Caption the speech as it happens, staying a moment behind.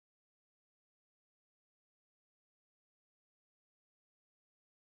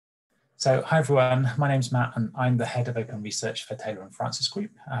Hi everyone, my name's Matt and I'm the Head of Open Research for Taylor and Francis Group.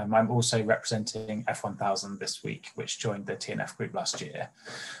 I'm also representing F1000 this week, which joined the TNF group last year.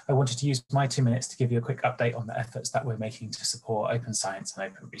 I wanted to use my 2 minutes to give you a quick update on the efforts that we're making to support open science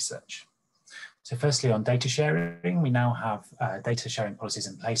and open research. So firstly, on data sharing, we now have data sharing policies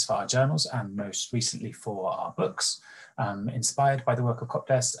in place for our journals and most recently for our books. Inspired by the work of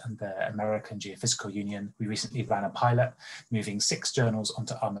COPDES and the American Geophysical Union, we recently ran a pilot moving 6 journals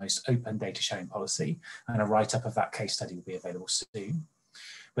onto our most open data sharing policy, and a write-up of that case study will be available soon.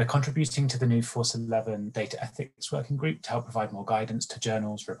 We're contributing to the new Force 11 Data Ethics Working Group to help provide more guidance to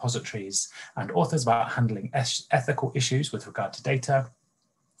journals, repositories, and authors about handling ethical issues with regard to data,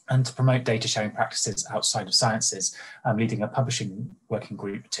 and to promote data sharing practices outside of sciences, leading a publishing working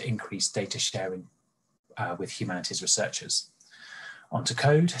group to increase data sharing with humanities researchers. On to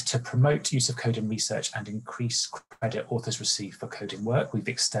code. To promote use of code in research and increase credit authors receive for coding work, we've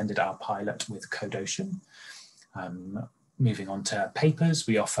extended our pilot with CodeOcean. Moving on to papers,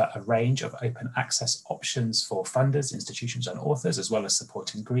 we offer a range of open access options for funders, institutions and authors, as well as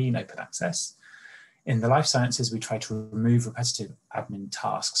supporting green open access. In the life sciences, we try to remove repetitive admin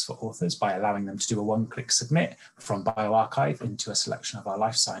tasks for authors by allowing them to do a one-click submit from bioRxiv into a selection of our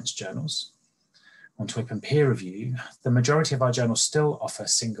life science journals. On to open peer review, the majority of our journals still offer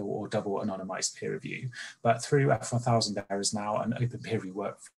single or double anonymized peer review, but through F1000 there is now an open peer review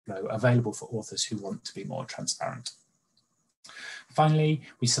workflow available for authors who want to be more transparent. Finally,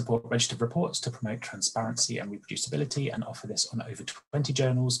 we support registered reports to promote transparency and reproducibility and offer this on over 20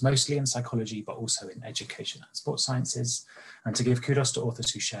 journals, mostly in psychology, but also in education and sports sciences. And to give kudos to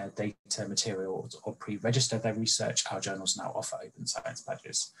authors who share data materials or pre-register their research, our journals now offer open science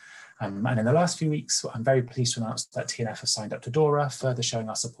badges. And in the last few weeks, I'm very pleased to announce that TNF has signed up to DORA, further showing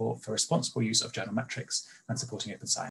our support for responsible use of journal metrics and supporting open science.